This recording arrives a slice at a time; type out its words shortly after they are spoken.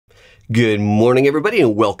Good morning, everybody,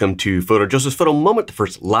 and welcome to PhotoJoseph's Photo Moment, the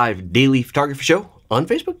first live daily photography show on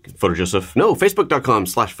Facebook. PhotoJoseph, no,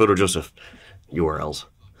 facebook.com/PhotoJoseph. URLs,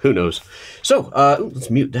 who knows? So, let's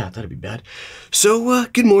mute that, that'd be bad. So,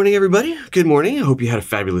 good morning, everybody. Good morning. I hope you had a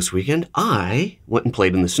fabulous weekend. I went and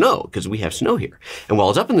played in the snow, because we have snow here. And while I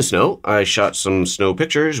was up in the snow, I shot some snow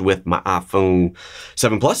pictures with my iPhone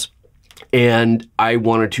 7 Plus. And I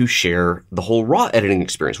wanted to share the whole RAW editing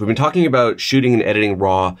experience. We've been talking about shooting and editing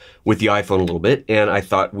RAW with the iPhone a little bit, and I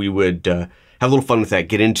thought we would have a little fun with that,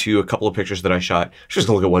 get into a couple of pictures that I shot. Just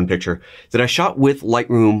gonna look at one picture that I shot with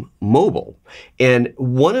Lightroom Mobile. And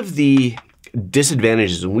one of the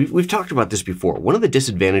disadvantages, and we've talked about this before, one of the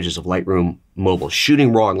disadvantages of Lightroom Mobile,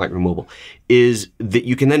 shooting RAW in Lightroom Mobile, is that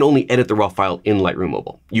you can then only edit the RAW file in Lightroom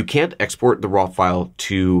Mobile. You can't export the RAW file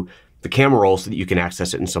to the camera roll so that you can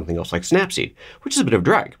access it in something else like Snapseed, which is a bit of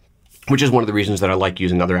drag, which is one of the reasons that I like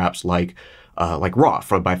using other apps like RAW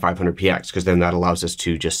by 500px, because then that allows us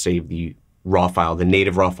to just save the RAW file, the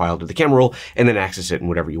native RAW file to the camera roll, and then access it in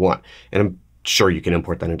whatever you want. And I'm sure you can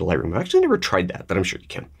import that into Lightroom. I've actually never tried that, but I'm sure you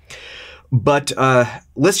can. But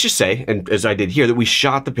let's just say, and as I did here, that we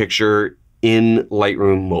shot the picture in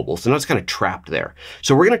Lightroom Mobile. So now it's kind of trapped there.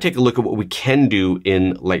 So we're going to take a look at what we can do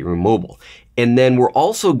in Lightroom Mobile. And then we're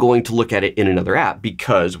also going to look at it in another app,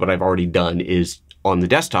 because what I've already done is on the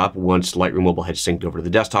desktop, once Lightroom Mobile had synced over to the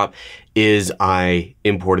desktop, is I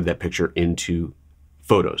imported that picture into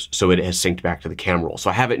Photos. So it has synced back to the camera roll. So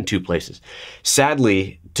I have it in two places.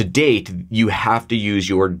 Sadly, to date, you have to use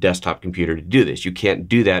your desktop computer to do this. You can't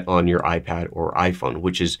do that on your iPad or iPhone,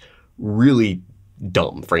 which is really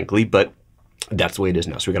dumb, frankly, but that's the way it is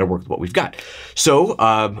now. So we got to work with what we've got.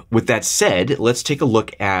 So with that said, let's take a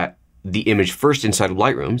look at the image first inside of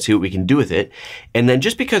Lightroom, see what we can do with it. And then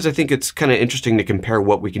just because I think it's kind of interesting to compare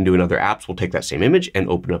what we can do in other apps, we'll take that same image and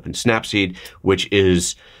open up in Snapseed, which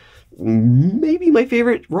is maybe my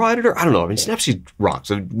favorite RAW editor. I don't know. I mean, Snapseed rocks.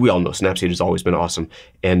 We all know Snapseed has always been awesome.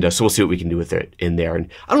 And so we'll see what we can do with it in there. And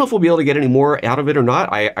I don't know if we'll be able to get any more out of it or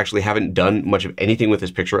not. I actually haven't done much of anything with this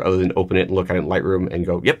picture other than open it and look at it in Lightroom and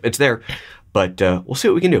go, yep, it's there. But we'll see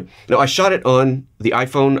what we can do. Now, I shot it on the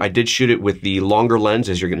iPhone. I did shoot it with the longer lens.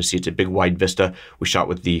 As you're going to see, it's a big wide vista. We shot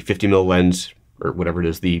with the 50mm lens, or whatever it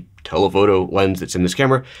is, the telephoto lens that's in this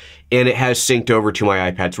camera. And it has synced over to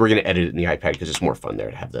my iPad. So we're going to edit it in the iPad because it's more fun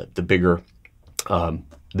there to have the bigger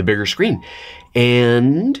screen.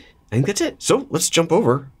 And I think that's it. So let's jump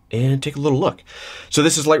over and take a little look. So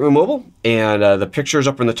this is Lightroom Mobile, and the pictures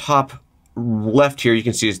up in the top left here, you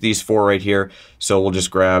can see it's these four right here. So we'll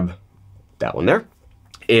just grab that one there.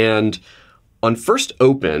 And on first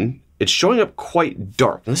open, it's showing up quite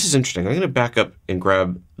dark. And this is interesting. I'm going to back up and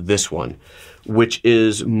grab this one, which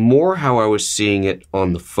is more how I was seeing it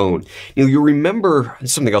on the phone. You know, you remember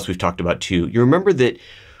something else we've talked about too. You remember that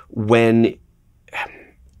when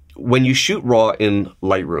you shoot RAW in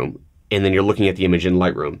Lightroom and then you're looking at the image in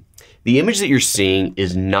Lightroom, the image that you're seeing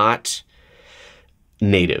is not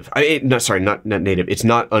native. Not native. It's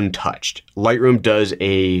not untouched. Lightroom does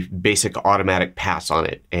a basic automatic pass on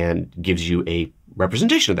it and gives you a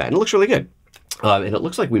representation of that, and it looks really good. And it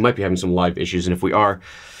looks like we might be having some live issues, and if we are,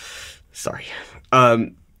 sorry. So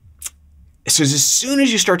as soon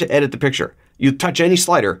as you start to edit the picture, you touch any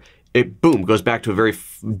slider, it boom goes back to a very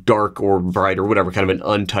dark or bright or whatever kind of an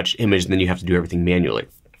untouched image, and then you have to do everything manually.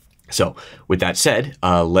 So with that said,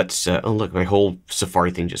 let's oh look, my whole Safari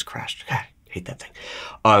thing just crashed. God, hate that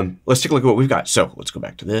thing. Let's take a look at what we've got. So let's go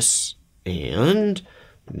back to this, and in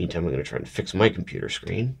the meantime, I'm going to try and fix my computer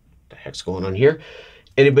screen. What the heck's going on here?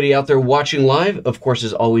 Anybody out there watching live, of course,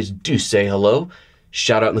 as always, do say hello.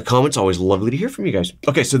 Shout out in the comments. Always lovely to hear from you guys.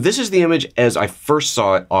 Okay, so this is the image as I first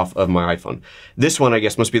saw it off of my iPhone. This one, I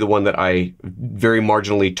guess, must be the one that I very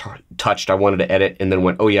marginally touched. I wanted to edit and then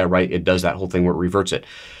went, oh yeah, right, it does that whole thing where it reverts it.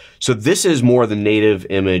 So this is more the native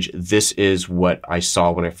image. This is what I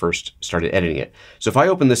saw when I first started editing it. So if I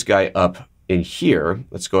open this guy up in here,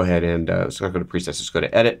 let's go ahead and let's not go to presets, let's go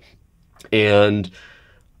to edit. And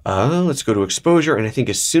let's go to exposure. And I think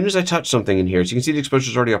as soon as I touch something in here, so you can see the exposure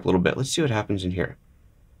is already up a little bit. Let's see what happens in here.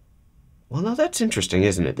 Well, now that's interesting,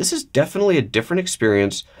 isn't it? This is definitely a different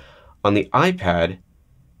experience on the iPad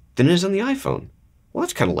than it is on the iPhone. Well,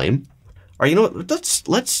 that's kind of lame. All right, you know what?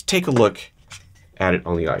 Let's take a look at it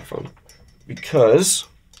on the iPhone, because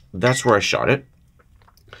that's where I shot it.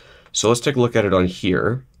 So let's take a look at it on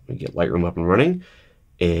here. Let me get Lightroom up and running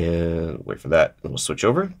and wait for that, and we'll switch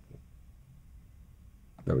over.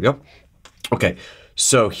 There we go. Okay,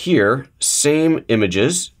 so here, same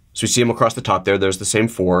images. So we see them across the top there. There's the same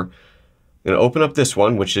four. I'm going to open up this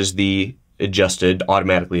one, which is the adjusted,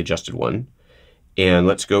 automatically adjusted one. And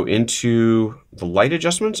let's go into the light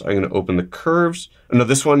adjustments. I'm going to open the curves. Oh, no,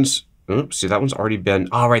 this one's, oops, see, that one's already been,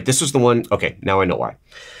 all right, this was the one. Okay, now I know why.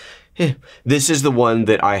 This is the one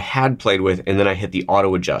that I had played with, and then I hit the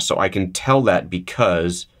auto adjust. So I can tell that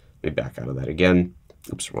because, let me back out of that again.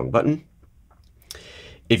 Oops, wrong button.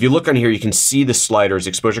 If you look on here, you can see the sliders,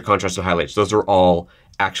 exposure, contrast, and highlights. Those are all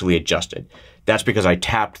actually adjusted. That's because I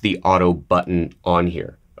tapped the auto button on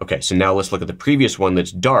here. Okay, so now let's look at the previous one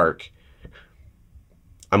that's dark.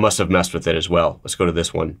 I must have messed with it as well. Let's go to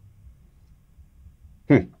this one.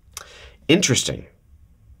 Interesting.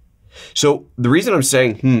 So the reason I'm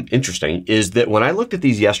saying, interesting, is that when I looked at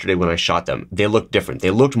these yesterday when I shot them, they looked different.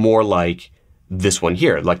 They looked more like this one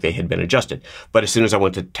here, like they had been adjusted. But as soon as I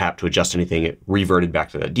went to tap to adjust anything, it reverted back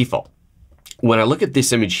to the default. When I look at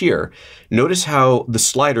this image here, notice how the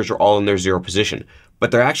sliders are all in their 0 position,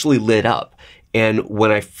 but they're actually lit up. And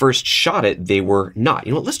when I first shot it, they were not.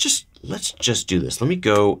 You know what, let's just do this. Let me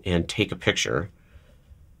go and take a picture.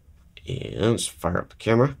 And let's fire up the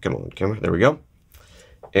camera. Come on, camera, there we go.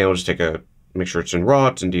 And we'll just make sure it's in RAW,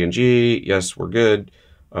 it's in DNG. Yes, we're good.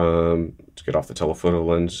 Let's get off the telephoto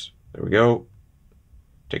lens. There we go.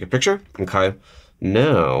 Take a picture. Okay.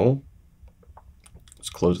 Now, let's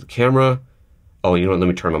close the camera. Oh, you know what? Let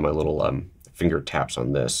me turn on my little finger taps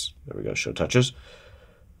on this. There we go, show touches.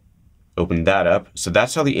 Open that up. So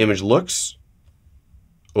that's how the image looks.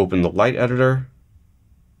 Open the light editor.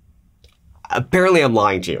 Apparently I'm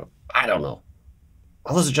lying to you. I don't know.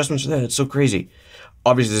 All those adjustments are there. It's so crazy.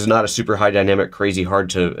 Obviously, this is not a super high dynamic, crazy, hard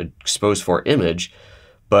to expose for image.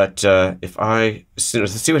 But let's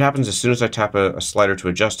see what happens as soon as I tap a slider to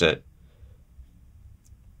adjust it.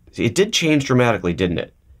 See, it did change dramatically, didn't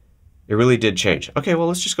it? It really did change. Okay, well,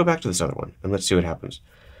 let's just go back to this other one and let's see what happens.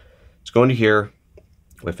 Let's go into here,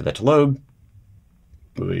 wait for that to load,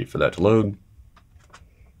 wait for that to load,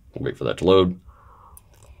 wait for that to load.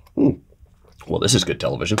 Well, this is good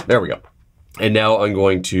television. There we go. And now I'm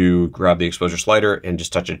going to grab the exposure slider and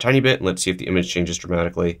just touch it a tiny bit and let's see if the image changes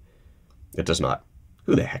dramatically. It does not.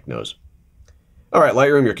 Who the heck knows? All right,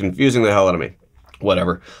 Lightroom, you're confusing the hell out of me.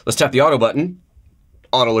 Whatever. Let's tap the auto button.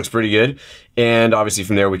 Auto looks pretty good. And obviously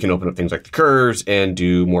from there, we can open up things like the curves and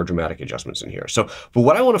do more dramatic adjustments in here. So, but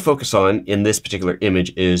what I want to focus on in this particular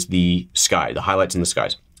image is the sky, the highlights in the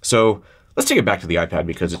skies. So let's take it back to the iPad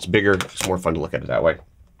because it's bigger. It's more fun to look at it that way.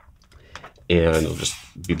 And it'll just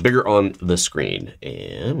be bigger on the screen.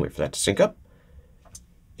 And wait for that to sync up.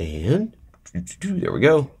 And there we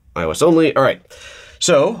go. iOS only. All right.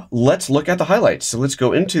 So let's look at the highlights. So let's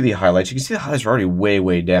go into the highlights. You can see the highlights are already way,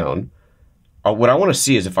 way down. What I want to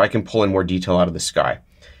see is if I can pull in more detail out of the sky.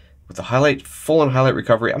 With the highlight, full on highlight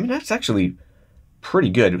recovery, I mean, that's actually pretty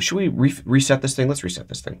good. Should we reset this thing? Let's reset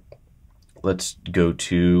this thing. Let's go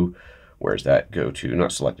to, where's that? Go to,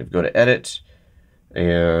 not selective, go to edit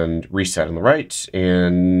and reset on the right.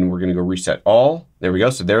 And we're going to go reset all. There we go.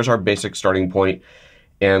 So there's our basic starting point.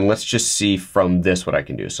 And let's just see from this what I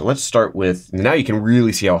can do. So let's start with, now you can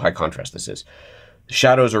really see how high contrast this is. The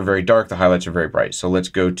shadows are very dark, the highlights are very bright. So let's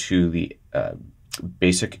go to the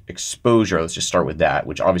basic exposure. Let's just start with that,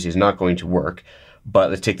 which obviously is not going to work.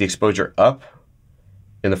 But let's take the exposure up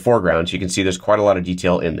in the foreground. So you can see there's quite a lot of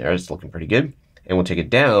detail in there. It's looking pretty good. And we'll take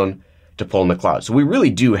it down to pull in the clouds. So we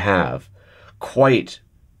really do have quite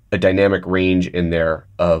a dynamic range in there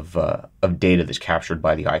of data that's captured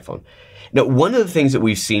by the iPhone. Now, one of the things that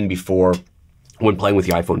we've seen before when playing with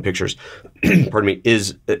the iPhone pictures, pardon me,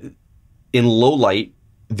 is in low light,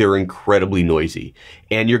 they're incredibly noisy.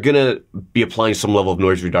 And you're gonna be applying some level of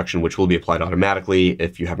noise reduction, which will be applied automatically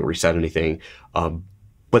if you haven't reset anything.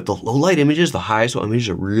 But the low light images, the high ISO images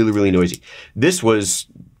are really, really noisy. This was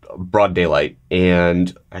broad daylight.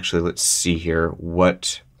 And actually, let's see here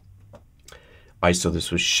what ISO this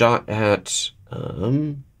was shot at. It's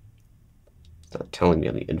not telling me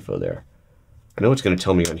on the info there. I know it's going to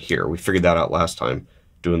tell me on here. We figured that out last time.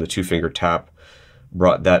 Doing the 2-finger tap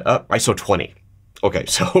brought that up. ISO 20. Okay,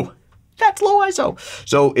 so that's low ISO.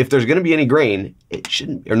 So if there's going to be any grain, it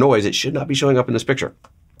shouldn't, or noise, it should not be showing up in this picture,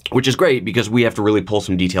 which is great because we have to really pull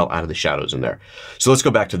some detail out of the shadows in there. So let's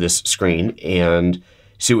go back to this screen and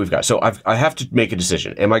see what we've got. So I have to make a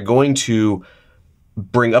decision. Am I going to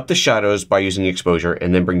bring up the shadows by using exposure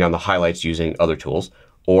and then bring down the highlights using other tools?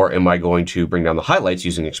 Or am I going to bring down the highlights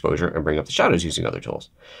using exposure and bring up the shadows using other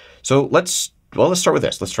tools? So let's start with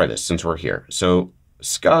this. Let's try this since we're here. So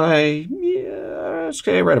sky, yeah, it's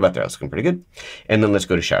okay, right about there. That's looking pretty good. And then let's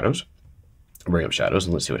go to shadows, bring up shadows,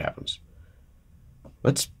 and let's see what happens.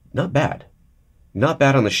 That's not bad. Not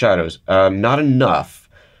bad on the shadows. Not enough.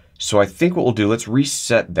 So I think what we'll do, let's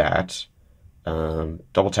reset that.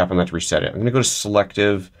 Double tap on that to reset it. I'm going to go to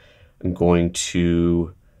selective. I'm going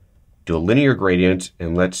to do a linear gradient,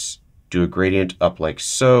 and let's do a gradient up like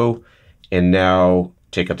so, and now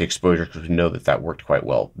take up the exposure because we know that that worked quite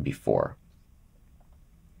well before.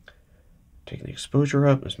 Taking the exposure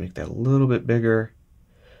up, let's make that a little bit bigger.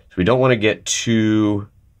 So we don't want to get too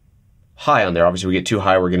high on there. Obviously, if we get too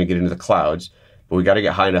high, we're going to get into the clouds, but we got to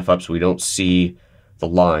get high enough up so we don't see the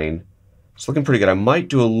line. It's looking pretty good. I might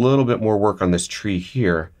do a little bit more work on this tree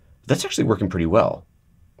here. That's actually working pretty well.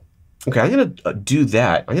 Okay, I'm going to do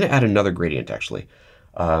that. I'm going to add another gradient, actually.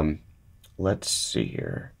 Let's see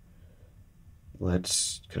here. Can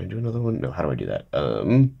I do another one? No, how do I do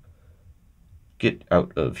that? Get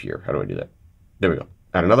out of here. How do I do that? There we go.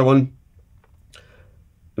 Add another one.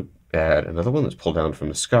 Add another one. Let's pull down from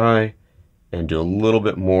the sky and do a little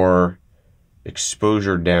bit more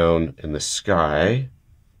exposure down in the sky.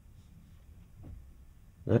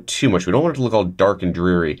 Not too much. We don't want it to look all dark and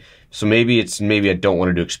dreary. So maybe I don't want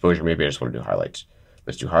to do exposure. Maybe I just want to do highlights.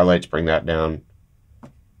 Let's do highlights, bring that down.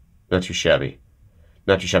 Not too shabby.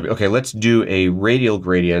 Not too shabby. Okay, let's do a radial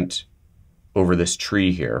gradient over this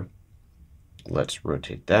tree here. Let's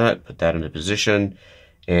rotate that, put that into position,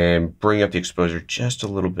 and bring up the exposure just a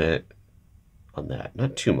little bit on that.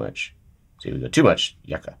 Not too much. See, we go too much.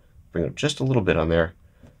 Yucca. Bring it up just a little bit on there.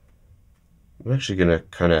 I'm actually going to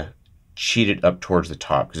kind of cheat it up towards the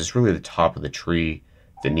top because it's really the top of the tree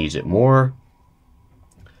that needs it more.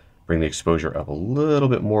 Bring the exposure up a little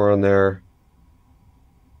bit more on there.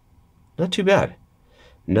 Not too bad.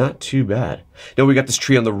 Not too bad. Now we got this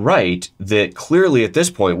tree on the right that clearly at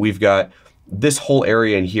this point we've got this whole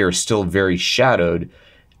area in here still very shadowed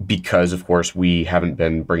because of course we haven't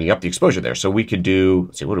been bringing up the exposure there. So we could do,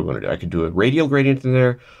 let's see, what do we want to do? I could do a radial gradient in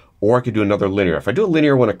there, or I could do another linear. If I do a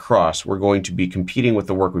linear one across, we're going to be competing with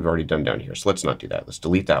the work we've already done down here. So let's not do that. Let's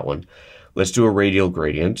delete that one. Let's do a radial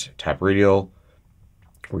gradient. Tap radial.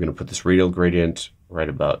 We're going to put this radial gradient right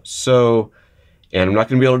about so. And I'm not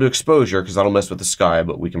going to be able to do exposure because that'll mess with the sky,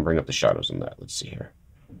 but we can bring up the shadows in that. Let's see here.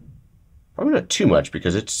 Probably not too much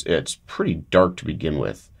because it's pretty dark to begin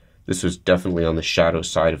with. This was definitely on the shadow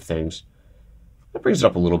side of things. That brings it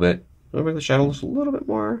up a little bit. I'll bring the shadows a little bit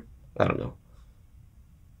more. I don't know.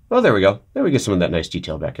 Oh, there we go. There we get some of that nice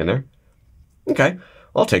detail back in there. Okay,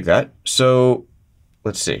 I'll take that. So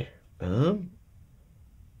let's see. Where's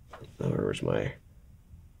my...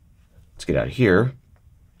 Let's get out of here.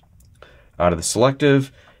 Out of the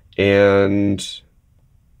selective, and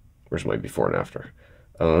where's my before and after?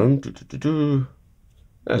 There's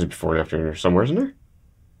a before and after in there somewhere, isn't there?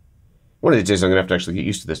 One of these days I'm gonna have to actually get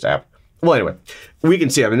used to this app. Well, anyway, we can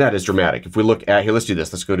see, I mean, that is dramatic. If we look at here, let's do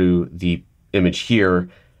this. Let's go to the image here.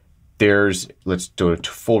 Let's do a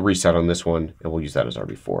full reset on this one, and we'll use that as our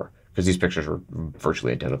before, because these pictures are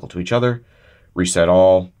virtually identical to each other. Reset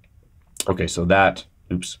all. Okay, so that,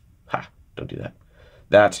 oops, don't do that.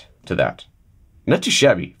 That to that. Not too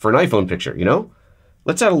shabby for an iPhone picture, you know?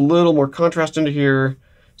 Let's add a little more contrast into here.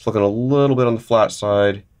 It's looking a little bit on the flat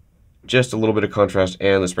side. Just a little bit of contrast,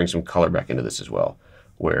 and let's bring some color back into this as well.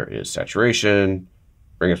 Where is saturation?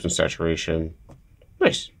 Bring up some saturation.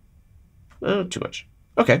 Nice. Too much.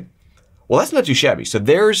 Okay. Well, that's not too shabby. So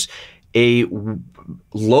there's a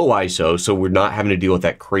low ISO, so we're not having to deal with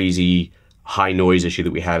that crazy high noise issue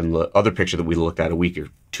that we had in the other picture that we looked at a week or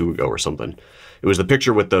two ago or something. It was the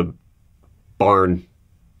picture with the barn.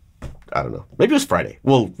 I don't know. Maybe it was Friday.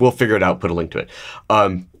 We'll figure it out, put a link to it.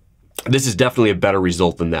 This is definitely a better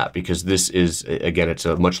result than that because this is, again, it's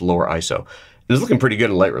a much lower ISO. And it's looking pretty good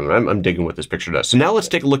in Lightroom. I'm digging what this picture does. So now let's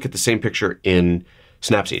take a look at the same picture in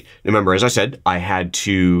Snapseed. Remember, as I said, I had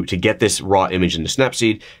to get this raw image into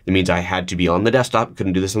Snapseed. That means I had to be on the desktop.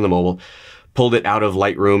 Couldn't do this on the mobile. Pulled it out of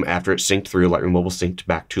Lightroom after it synced through. Lightroom Mobile synced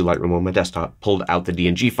back to Lightroom on my desktop. Pulled out the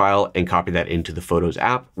DNG file and copied that into the Photos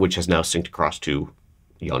app, which has now synced across to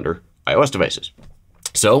yonder iOS devices.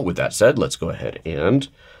 So with that said, let's go ahead and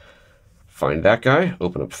find that guy,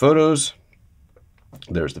 open up Photos.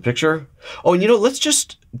 There's the picture. Oh, and you know, let's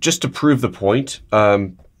just to prove the point,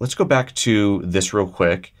 let's go back to this real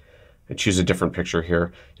quick and choose a different picture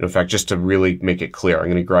here. In fact, just to really make it clear, I'm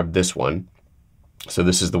going to grab this one. So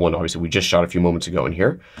this is the one, obviously, we just shot a few moments ago in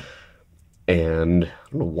here. And I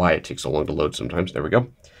don't know why it takes so long to load sometimes. There we go.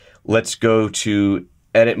 Let's go to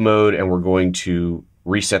edit mode, and we're going to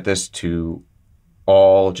reset this to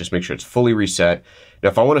all, just make sure it's fully reset. Now,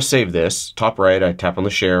 if I want to save this, top right, I tap on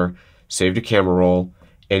the share, save to camera roll,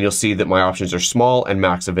 and you'll see that my options are small and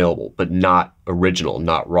max available, but not original,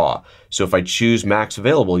 not raw. So if I choose max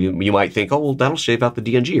available, you might think, oh, well, that'll shave out the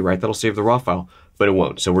DNG, right? That'll save the raw file, but it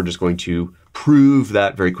won't. So we're just going to prove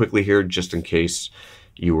that very quickly here, just in case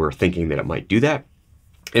you were thinking that it might do that.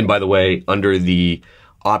 And by the way, under the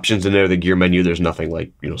options in there, the gear menu, there's nothing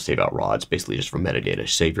like, you know, save out raw. It's basically just for metadata.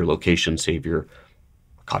 Save your location, save your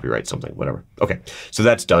copyright, something, whatever. Okay, so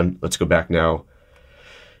that's done. Let's go back now.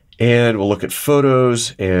 And we'll look at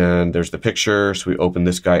photos, and there's the picture. So we open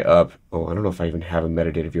this guy up. Oh, I don't know if I even have a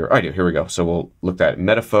metadata viewer. I do, here we go. So we'll look at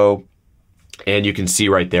metapho, and you can see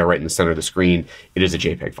right there, right in the center of the screen, it is a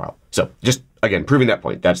JPEG file. So just, again, proving that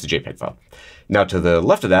point, that's the JPEG file. Now to the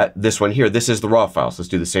left of that, this one here, this is the raw file. So let's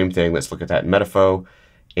do the same thing. Let's look at that in metapho,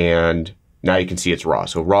 and now you can see it's raw.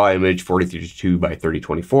 So raw image, 4032 by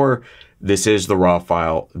 3024. This is the raw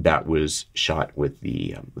file that was shot with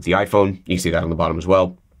the iPhone. You can see that on the bottom as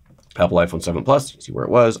well. Apple iPhone 7 Plus, you can see where it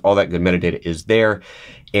was. All that good metadata is there.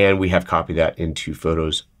 And we have copied that into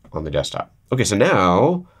Photos on the desktop. Okay, so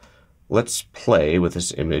now let's play with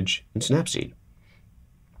this image in Snapseed.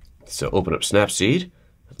 So open up Snapseed,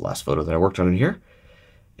 the last photo that I worked on in here.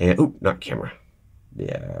 And, oh, not camera.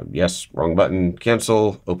 Yeah, yes, wrong button,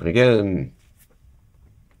 cancel, open again.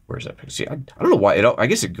 Where's that picture? See, I don't know why, I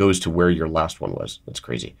guess it goes to where your last one was. That's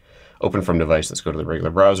crazy. Open from device, let's go to the regular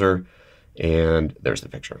browser, and there's the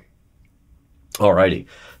picture. Alrighty,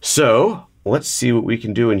 so let's see what we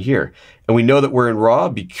can do in here. And we know that we're in RAW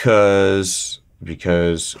because,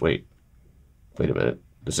 wait a minute,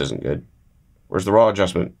 this isn't good. Where's the RAW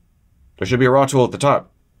adjustment? There should be a RAW tool at the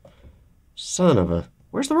top. Son of a,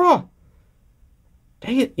 where's the RAW?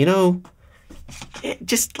 Dang it, you know, it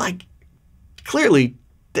just like, clearly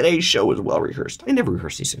today's show is well rehearsed. I never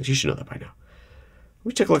rehearse these things, you should know that by now. Let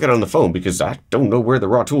me take a look at it on the phone because I don't know where the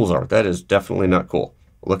RAW tools are. That is definitely not cool.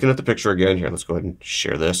 Looking at the picture again here, let's go ahead and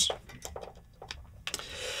share this.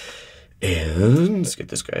 And let's get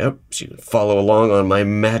this guy up so you can follow along on my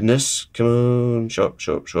madness. Come on, show up,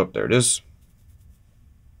 show up, show up. There it is.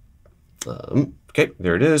 Okay,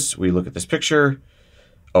 there it is. We look at this picture.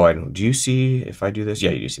 Oh, I don't. Do you see if I do this?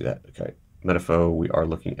 Yeah, you do see that. Okay. Metapho, we are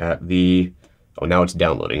looking at the, oh, now it's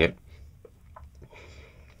downloading it.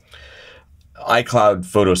 iCloud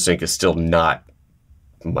Photo Sync is still not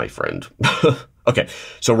my friend. Okay,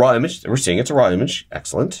 so raw image, we're seeing it's a raw image.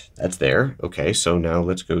 Excellent, that's there. Okay, so now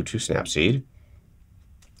let's go to Snapseed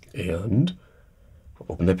and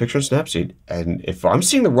open that picture in Snapseed. And if I'm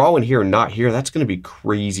seeing the raw one here and not here, that's gonna be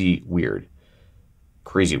crazy weird.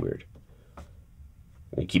 Crazy weird.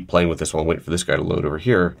 We keep playing with this while I'm waiting for this guy to load over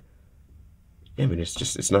here. Yeah, I mean,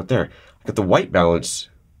 it's not there. I got the white balance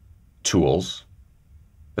tools,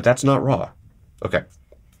 but that's not raw. Okay.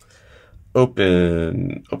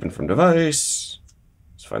 Open from device.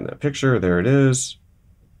 Let's find that picture. There it is.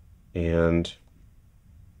 And,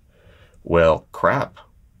 well, crap.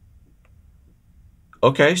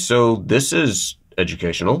 Okay, so this is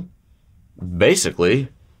educational. Basically,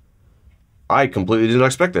 I completely did not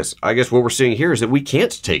expect this. I guess what we're seeing here is that we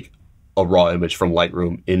can't take a raw image from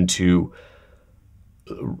Lightroom into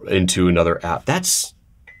another app. That's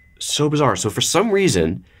so bizarre. So for some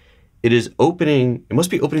reason, it is opening, it must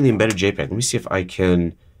be opening the embedded JPEG. Let me see if I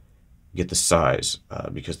can get the size,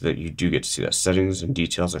 because you do get to see that. Settings and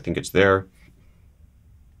details, I think it's there.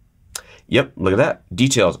 Yep, look at that.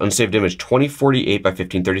 Details, unsaved image, 2048 by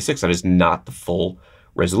 1536. That is not the full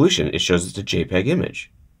resolution. It shows it's a JPEG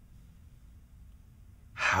image.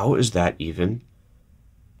 How is that even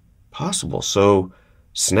possible? So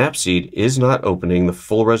Snapseed is not opening the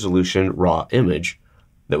full resolution raw image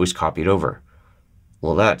that was copied over.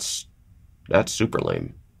 Well, that's super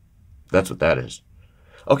lame. That's what that is.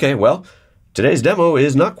 Okay, well, today's demo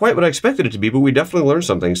is not quite what I expected it to be, but we definitely learned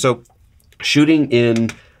something. So shooting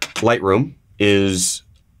in Lightroom is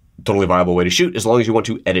a totally viable way to shoot as long as you want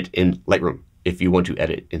to edit in Lightroom. If you want to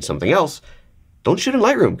edit in something else, don't shoot in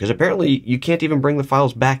Lightroom because apparently you can't even bring the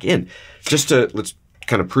files back in. Just to, let's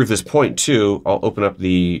kind of prove this point too, I'll open up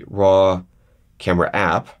the RAW camera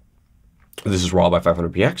app. This is RAW by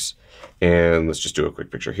 500px. And let's just do a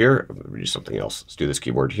quick picture here. I'm gonna do something else. Let's do this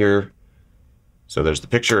keyboard here. So there's the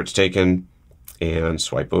picture, it's taken, and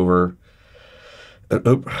swipe over. Oh,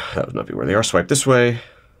 that would not be where they are. Swipe this way.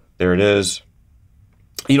 There it is.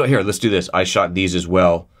 You know, here, let's do this. I shot these as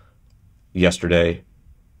well yesterday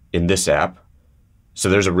in this app. So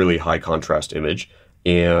there's a really high contrast image.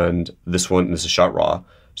 And this one, this is shot raw.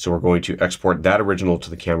 So we're going to export that original to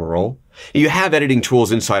the camera roll. You have editing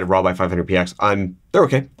tools inside of RAW by 500px. They're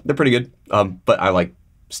okay. They're pretty good. But I like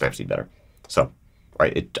Snapseed better. So,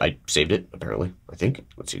 right, I saved it, apparently, I think.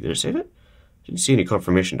 Let's see, did it save it? Didn't see any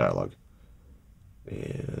confirmation dialog.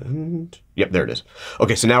 And, yep, there it is.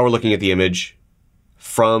 Okay, so now we're looking at the image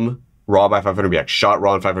from RAW by 500px, shot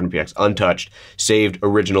RAW in 500px, untouched, saved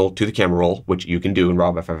original to the camera roll, which you can do in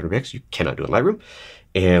RAW by 500px. You cannot do in Lightroom.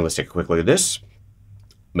 And let's take a quick look at this.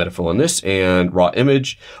 metafill on this, and raw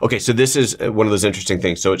image. Okay, so this is one of those interesting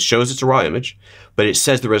things. So it shows it's a raw image, but it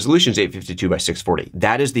says the resolution is 852 by 640.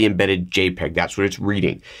 That is the embedded JPEG. That's what it's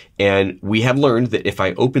reading. And we have learned that if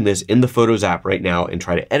I open this in the Photos app right now and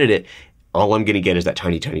try to edit it, all I'm going to get is that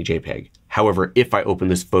tiny, tiny JPEG. However, if I open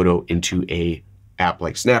this photo into a app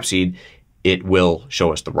like Snapseed, it will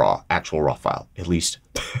show us the actual raw file. At least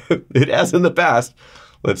it has in the past.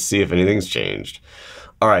 Let's see if anything's changed.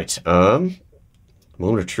 All right, moment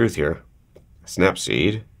of truth here.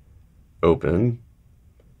 Snapseed, open.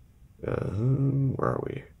 Where are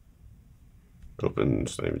we? Open,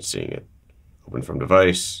 just not even seeing it. Open from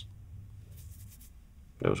device.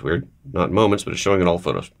 That was weird. Not in Moments, but it's showing in all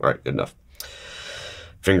photos. All right, good enough.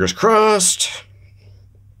 Fingers crossed.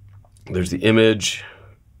 There's the image.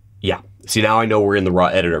 Yeah. See, now I know we're in the raw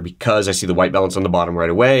editor because I see the white balance on the bottom right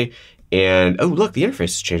away. And, oh, look, the interface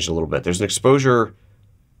has changed a little bit. There's an exposure.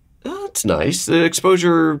 Oh, that's nice. The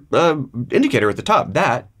exposure indicator at the top.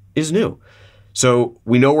 That is new. So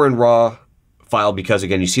we know we're in raw file because,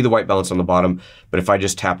 again, you see the white balance on the bottom. But if I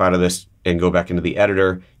just tap out of this and go back into the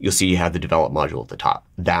editor, you'll see you have the develop module at the top.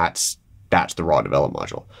 That's the raw develop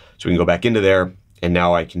module. So we can go back into there, and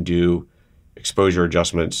now I can do exposure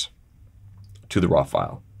adjustments to the raw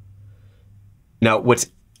file. Now, what's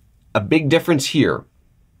a big difference here,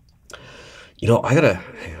 you know,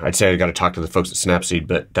 I'd say I gotta talk to the folks at Snapseed,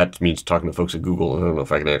 but that means talking to folks at Google. I don't know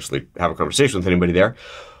if I can actually have a conversation with anybody there.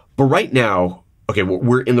 But right now, okay,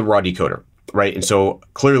 we're in the raw decoder, right? And so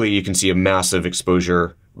clearly you can see a massive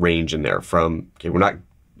exposure range in there from, okay,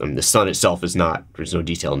 the sun itself is not, there's no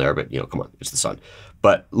detail in there, but you know, come on, it's the sun.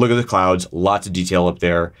 But look at the clouds, lots of detail up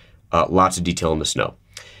there, lots of detail in the snow.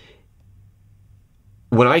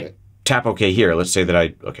 When I tap OK here, let's say that I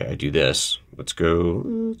do this. Let's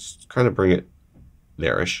kind of bring it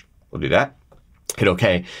there-ish. We'll do that. Hit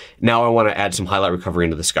OK. Now I want to add some highlight recovery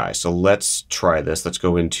into the sky. So let's try this. Let's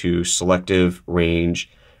go into selective range.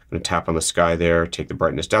 I'm going to tap on the sky there, take the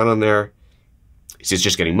brightness down on there. See, it's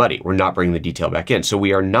just getting muddy. We're not bringing the detail back in. So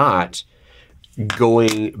we are not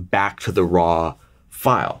going back to the raw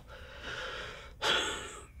file.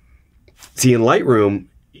 See, in Lightroom,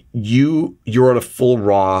 you're on a full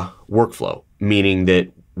raw workflow, meaning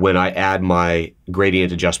that when I add my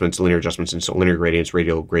gradient adjustments, linear adjustments, and so linear gradients,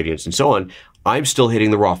 radial gradients, and so on, I'm still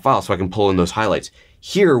hitting the raw file so I can pull in those highlights.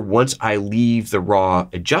 Here, once I leave the raw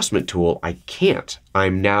adjustment tool, I can't.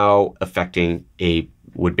 I'm now affecting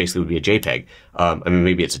what basically would be a JPEG. I mean,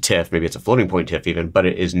 maybe it's a TIFF, maybe it's a floating point TIFF even, but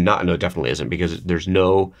it is not, no, it definitely isn't, because there's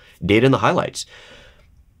no data in the highlights.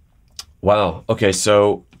 Wow, okay,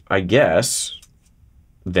 so I guess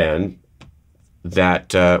then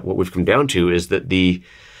that what we've come down to is that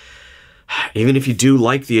even if you do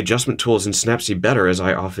like the adjustment tools in Snapseed better, as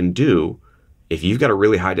I often do, if you've got a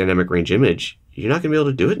really high dynamic range image, you're not gonna be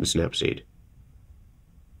able to do it in Snapseed.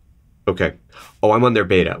 Okay. Oh, I'm on their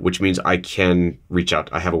beta, which means I can reach out.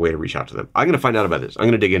 I have a way to reach out to them. I'm gonna find out about this. I'm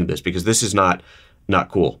gonna dig into this because this is not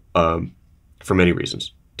cool for many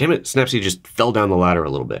reasons. Damn it, Snapseed just fell down the ladder a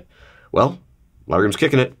little bit. Well, Lightroom's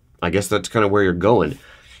kicking it. I guess that's kind of where you're going.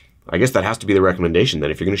 I guess that has to be the recommendation,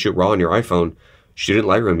 that if you're going to shoot RAW on your iPhone, shoot it in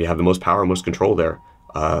Lightroom. You have the most power, most control there.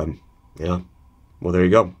 Yeah, well, there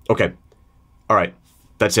you go. Okay, all right,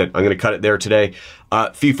 that's it. I'm going to cut it there today.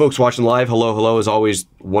 Few folks watching live, hello, hello. As always,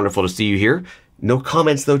 wonderful to see you here. No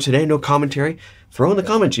comments, though, today, no commentary. Throw in the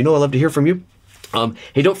comments. You know I love to hear from you.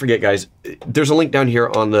 Hey, don't forget, guys, there's a link down here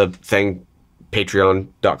on the thing,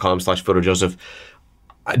 patreon.com/PhotoJoseph.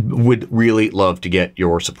 I would really love to get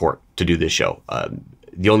your support to do this show.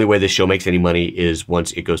 The only way this show makes any money is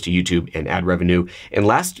once it goes to YouTube and ad revenue. And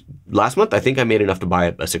last month, I think I made enough to buy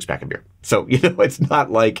a 6-pack of beer. So, you know, it's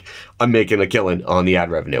not like I'm making a killing on the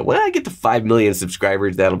ad revenue. When I get to 5 million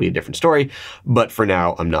subscribers, that'll be a different story. But for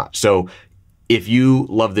now, I'm not. So if you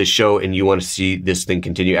love this show and you want to see this thing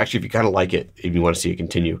continue, actually, if you kind of like it, if you want to see it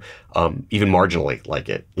continue, even marginally like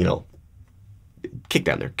it, you know, kick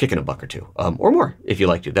down there, kick in $1 or $2, or more if you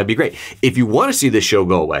like to. That'd be great. If you want to see this show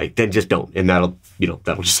go away, then just don't, and that'll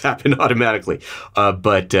just happen automatically.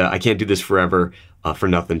 But I can't do this forever for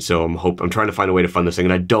nothing. So I'm trying to find a way to fund this thing,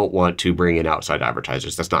 and I don't want to bring in outside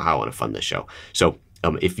advertisers. That's not how I want to fund this show. So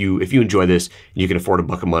if you enjoy this, and you can afford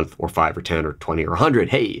 $1 a month, or 5 or 10 or 20 or 100,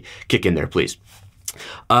 hey, kick in there, please.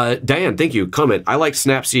 Diane, thank you. Comment, I like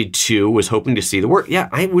Snapseed too, was hoping to see the work. Yeah,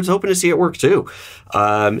 I was hoping to see it work too.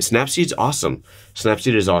 Snapseed's awesome.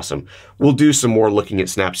 Snapseed is awesome. We'll do some more looking at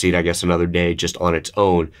Snapseed, I guess, another day just on its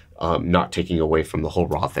own. not taking away from the whole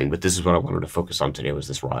raw thing, but this is what I wanted to focus on today, was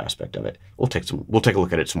this raw aspect of it. We'll take a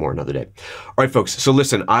look at it some more another day. All right, folks. So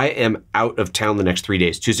listen, I am out of town the next 3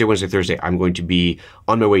 days. Tuesday, Wednesday, Thursday, I'm going to be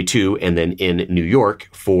on my way to and then in New York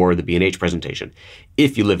for the B&H presentation.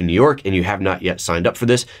 If you live in New York and you have not yet signed up for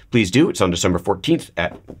this, please do. It's on December 14th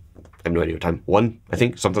at, I have no idea what time, 1, I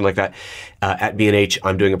think, something like that. At B&H,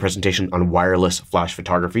 I'm doing a presentation on wireless flash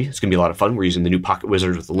photography. It's going to be a lot of fun. We're using the new Pocket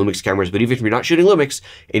Wizards with the Lumix cameras, but even if you're not shooting Lumix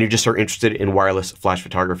and you just are interested in wireless flash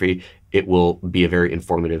photography, it will be a very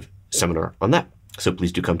informative seminar on that. So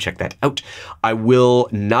please do come check that out. I will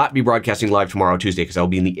not be broadcasting live tomorrow, Tuesday, because I'll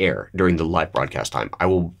be in the air during the live broadcast time. I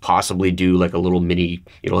will possibly do like a little mini,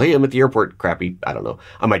 hey, I'm at the airport, crappy, I don't know.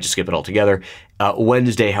 I might just skip it altogether.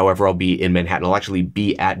 Wednesday, however, I'll be in Manhattan. I'll actually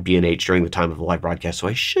be at B&H during the time of the live broadcast, so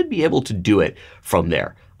I should be able to do it from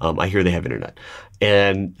there. I hear they have internet.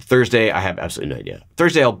 And Thursday, I have absolutely no idea.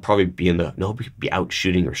 Thursday, I'll probably be be out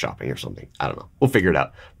shooting or shopping or something. I don't know. We'll figure it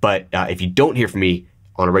out. But if you don't hear from me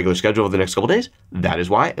on a regular schedule over the next couple days, that is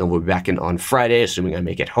why. And we'll be back in on Friday, assuming I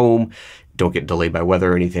make it home, don't get delayed by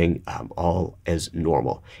weather or anything, all as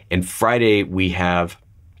normal. And Friday, we have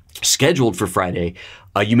scheduled for Friday.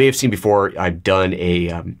 You may have seen before, I've done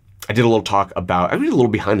I did a little talk about, I did a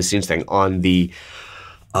little behind the scenes thing on the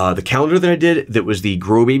calendar that I did. That was the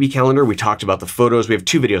Grow Baby calendar. We talked about the photos. We have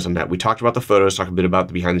 2 videos on that. We talked about the photos, talked a bit about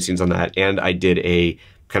the behind the scenes on that. And I did a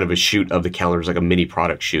kind of a shoot of the calendars, like a mini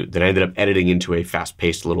product shoot that I ended up editing into a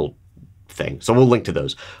fast-paced little thing. So we'll link to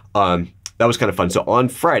those. That was kind of fun. So on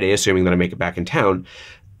Friday, assuming that I make it back in town,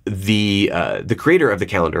 the creator of the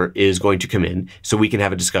calendar is going to come in so we can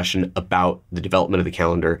have a discussion about the development of the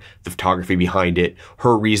calendar, the photography behind it,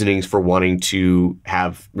 her reasonings for wanting to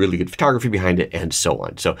have really good photography behind it, and so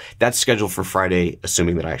on. So that's scheduled for Friday,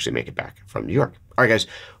 assuming that I actually make it back from New York. All right, guys,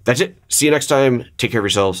 that's it. See you next time. Take care of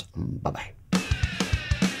yourselves. Bye-bye.